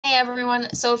Hey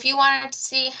everyone, so if you wanted to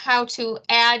see how to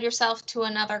add yourself to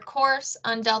another course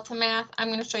on Delta Math, I'm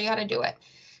going to show you how to do it.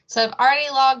 So I've already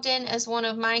logged in as one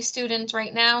of my students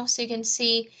right now, so you can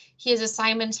see he has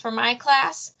assignments for my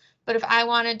class. But if I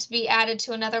wanted to be added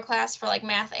to another class for like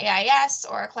Math AIS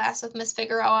or a class with Miss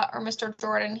Figueroa or Mr.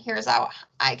 Jordan, here's how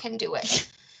I can do it.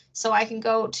 So I can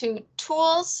go to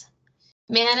Tools,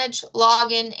 Manage,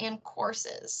 Login, and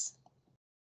Courses.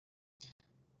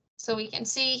 So we can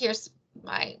see here's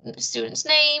my student's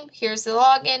name. Here's the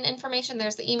login information.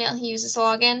 There's the email he uses to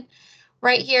log in.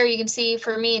 Right here, you can see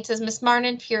for me, it says Miss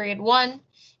Marnon, period 1.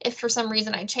 If for some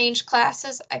reason I change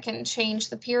classes, I can change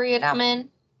the period I'm in.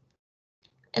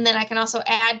 And then I can also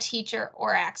add teacher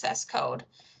or access code.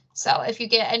 So if you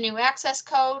get a new access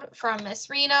code from Miss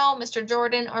Reno, Mr.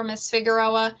 Jordan, or Miss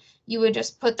Figueroa, you would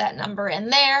just put that number in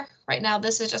there. Right now,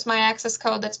 this is just my access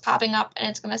code that's popping up, and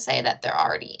it's going to say that they're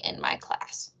already in my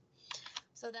class.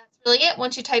 So that's really it.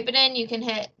 Once you type it in, you can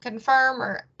hit confirm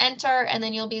or enter, and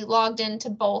then you'll be logged into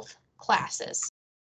both classes.